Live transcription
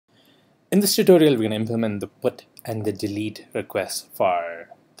In this tutorial, we're going to implement the put and the delete requests for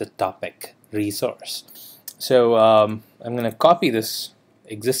the topic resource. So I'm going to copy this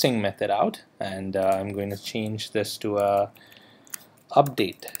existing method out, and I'm going to change this to a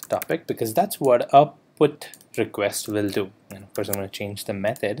update topic because that's what a put request will do. And of course, I'm going to change the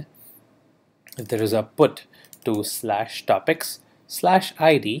method. If there is a put to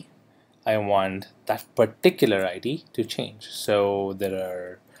 /topics/id, I want that particular ID to change. So there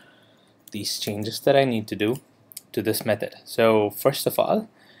are these changes that I need to do to this method. So first of all,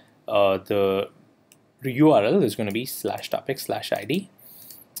 the URL is going to be /topics/id.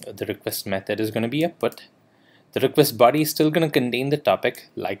 The request method is going to be a put. The request body is still going to contain the topic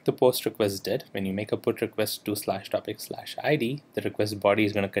like the post request did. When you make a put request to /topics/id, the request body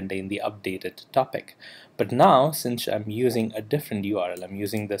is going to contain the updated topic. But now, since I'm using a different URL, I'm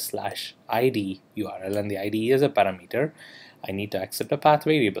using the /id URL, and the ID is a parameter, I need to accept a path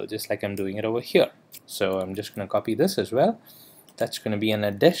variable just like I'm doing it over here. So I'm just going to copy this as well. That's going to be an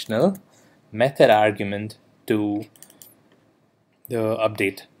additional method argument to the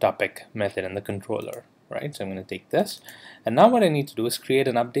update topic method in the controller. Right, so I'm going to take this, and now what I need to do is create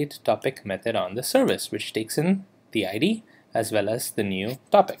an update topic method on the service, which takes in the ID as well as the new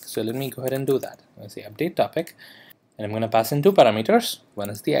topic. So let me go ahead and do that. I'm going to say update topic, and I'm going to pass in two parameters. One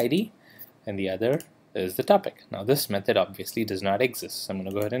is the ID, and the other is the topic. Now this method obviously does not exist, so I'm going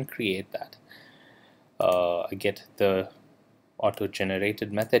to go ahead and create that. I get the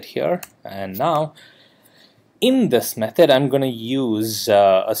auto-generated method here, and now in this method I'm going to use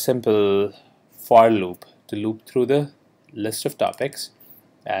a simple for loop to loop through the list of topics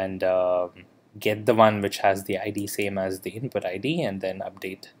and get the one which has the ID same as the input ID, and then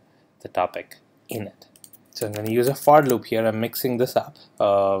update the topic in it. So I'm going to use a for loop here. I'm mixing this up.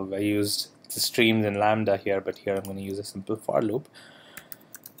 I used the streams in Lambda here, but here I'm going to use a simple for loop.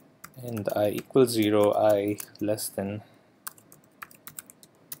 And I equals 0, I less than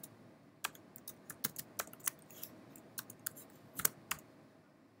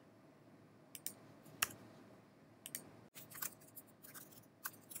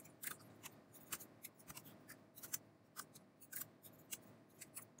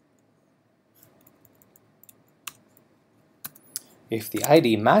if the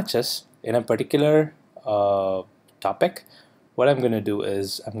ID matches in a particular topic, what I'm going to do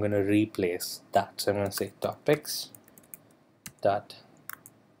is I'm going to replace that. So I'm going to say topics dot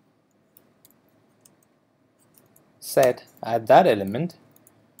set at that element.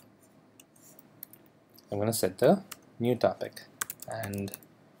 I'm going to set the new topic, and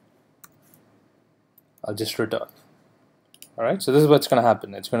I'll just return. Alright, so this is what's going to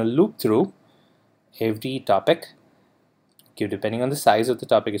happen. It's going to loop through every topic. Depending on the size of the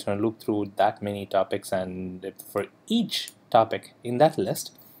topic, it's going to loop through that many topics, and for each topic in that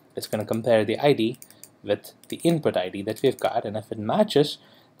list, it's going to compare the ID with the input ID that we've got, and if it matches,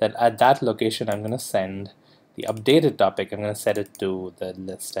 then at that location I'm going to send the updated topic. I'm going to set it to the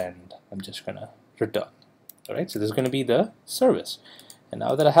list, and I'm just going to return. Alright, so this is going to be the service, and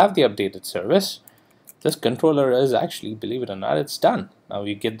now that I have the updated service, this controller is actually, believe it or not, it's done. Now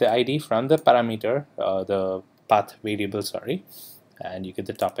you get the ID from the parameter, the path variable, sorry, and you get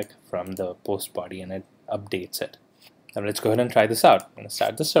the topic from the post body, and it updates it. Now let's go ahead and try this out. I'm going to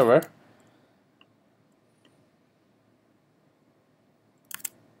start the server.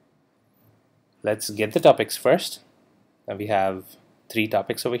 Let's get the topics first. Now we have 3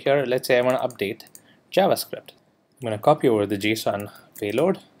 topics over here. Let's say I want to update JavaScript. I'm going to copy over the JSON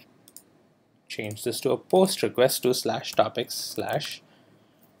payload, change this to a post request to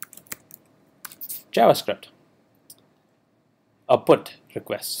 /topics/JavaScript. A put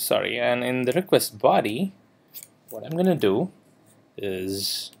request, sorry, and in the request body, what I'm going to do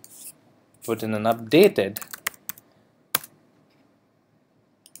is put in an updated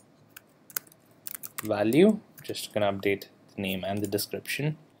value. Just going to update the name and the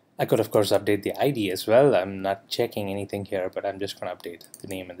description. I could of course update the ID as well. I'm not checking anything here, but I'm just going to update the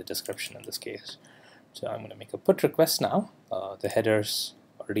name and the description in this case. So I'm going to make a put request now. The headers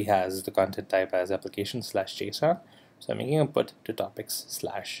already has the content type as application/JSON. So I'm making a put to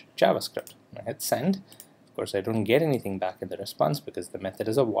topics/JavaScript. I hit send. Of course, I don't get anything back in the response because the method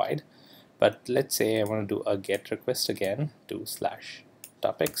is a void. But let's say I want to do a get request again to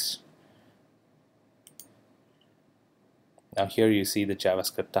 /topics. Now here you see the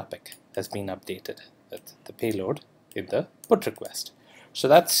JavaScript topic has been updated with the payload in the put request. So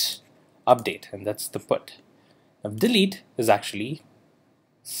that's update, and that's the put. Now delete is actually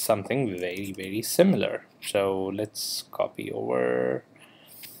something very, very similar. So let's copy over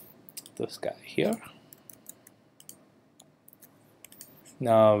this guy here.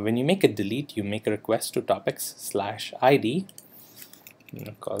 Now, when you make a delete, you make a request to topics/id. I'm going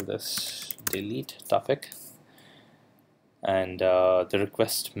to call this delete topic, and the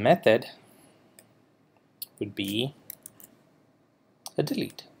request method would be a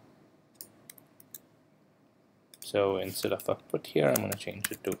delete. So instead of a put here, I'm going to change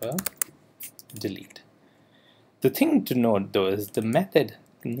it to a delete. The thing to note though is the method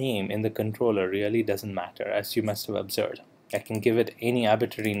name in the controller really doesn't matter, as you must have observed. I can give it any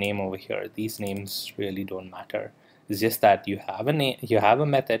arbitrary name over here. These names really don't matter. It's just that you have a name, you have a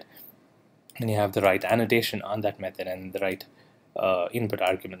method, and you have the right annotation on that method and the right input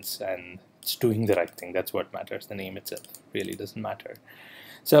arguments, and it's doing the right thing. That's what matters. The name itself really doesn't matter.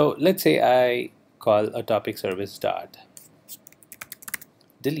 So let's say I call a topic service dot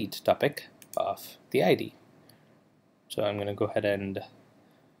delete topic of the ID. So I'm going to go ahead and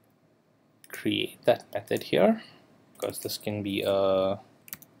create that method here, because this can be a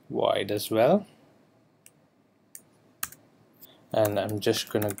void as well. And I'm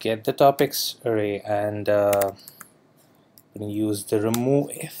just going to get the topics array and I'm going to use the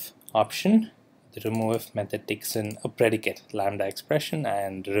removeIf option. The removeIf method takes in a predicate lambda expression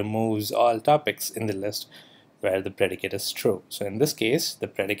and removes all topics in the list where the predicate is true. So in this case, the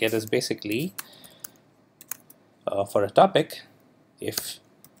predicate is basically for a topic, if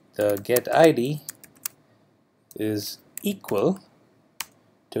the get ID is equal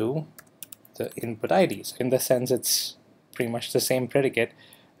to the input ID. So in this sense, it's pretty much the same predicate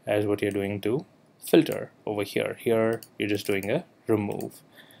as what you're doing to filter over here. Here, you're just doing a remove.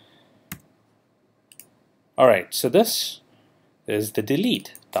 Alright, so this is the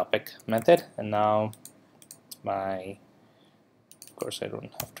delete topic method, and now of course I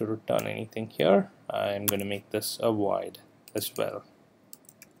don't have to return anything here. I'm going to make this a void as well.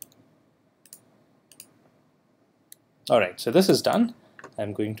 Alright, so this is done.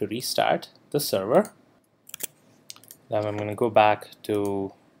 I'm going to restart the server. Now I'm going to go back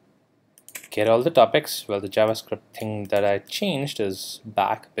to get all the topics. Well, the JavaScript thing that I changed is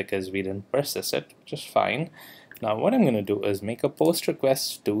back because we didn't process it, which is fine. Now what I'm going to do is make a post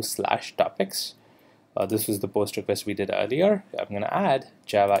request to /topics. This was the post request we did earlier. I'm going to add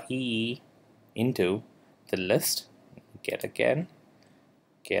Java EE into the list. Get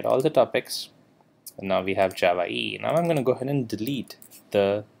all the topics. And now we have Java EE. Now I'm going to go ahead and delete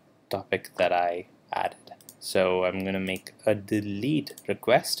the topic that I added. So I'm going to make a delete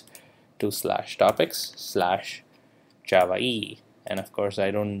request to /topics/Java EE. And of course,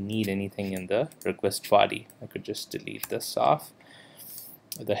 I don't need anything in the request body. I could just delete this off.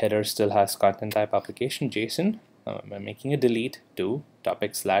 The header still has content type application JSON. I'm making a delete to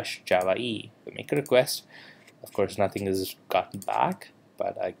topic/Java EE. I make a request. Of course, nothing is gotten back,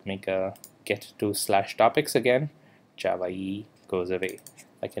 but I make a get to /topics again. Java EE goes away.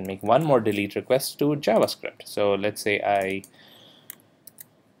 I can make one more delete request to JavaScript. So let's say I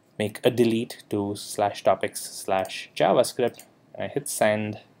make a delete to /topics/JavaScript. I hit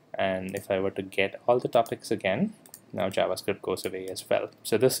send, and if I were to get all the topics again, now JavaScript goes away as well.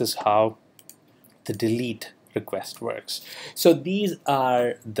 So this is how the delete request works. So these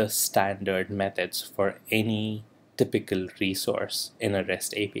are the standard methods for any typical resource in a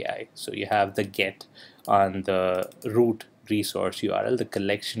REST API. So you have the get on the root resource URL, the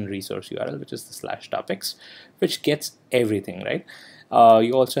collection resource URL, which is the /topics, which gets everything, right?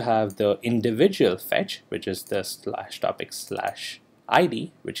 You also have the individual fetch, which is the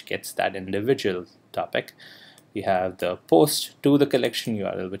 /topics/ID, which gets that individual topic. We have the post to the collection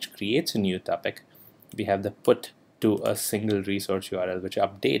URL, which creates a new topic. We have the put to a single resource URL, which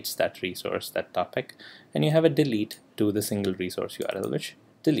updates that resource, that topic. And you have a delete to the single resource URL, which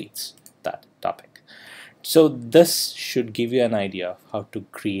deletes that topic. So this should give you an idea of how to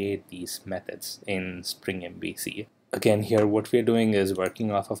create these methods in Spring MVC. Again, here what we're doing is working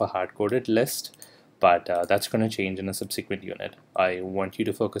off of a hard-coded list, but that's going to change in a subsequent unit. I want you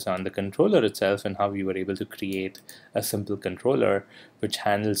to focus on the controller itself and how we were able to create a simple controller which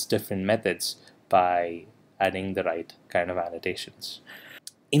handles different methods by adding the right kind of annotations.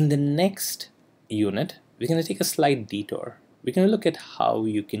 In the next unit, we're going to take a slight detour. We're going to look at how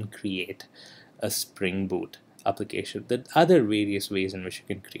you can create a Spring Boot application, the other various ways in which you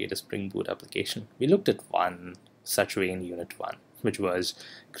can create a Spring Boot application. We looked at one such way in Unit 1, which was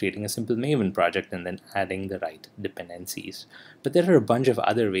creating a simple Maven project and then adding the right dependencies. But there are a bunch of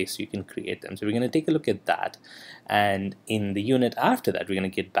other ways you can create them. So we're going to take a look at that. And in the unit after that, we're going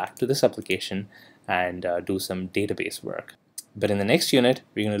to get back to this application and do some database work. But in the next unit,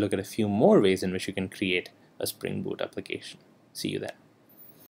 we're going to look at a few more ways in which you can create a Spring Boot application. See you then.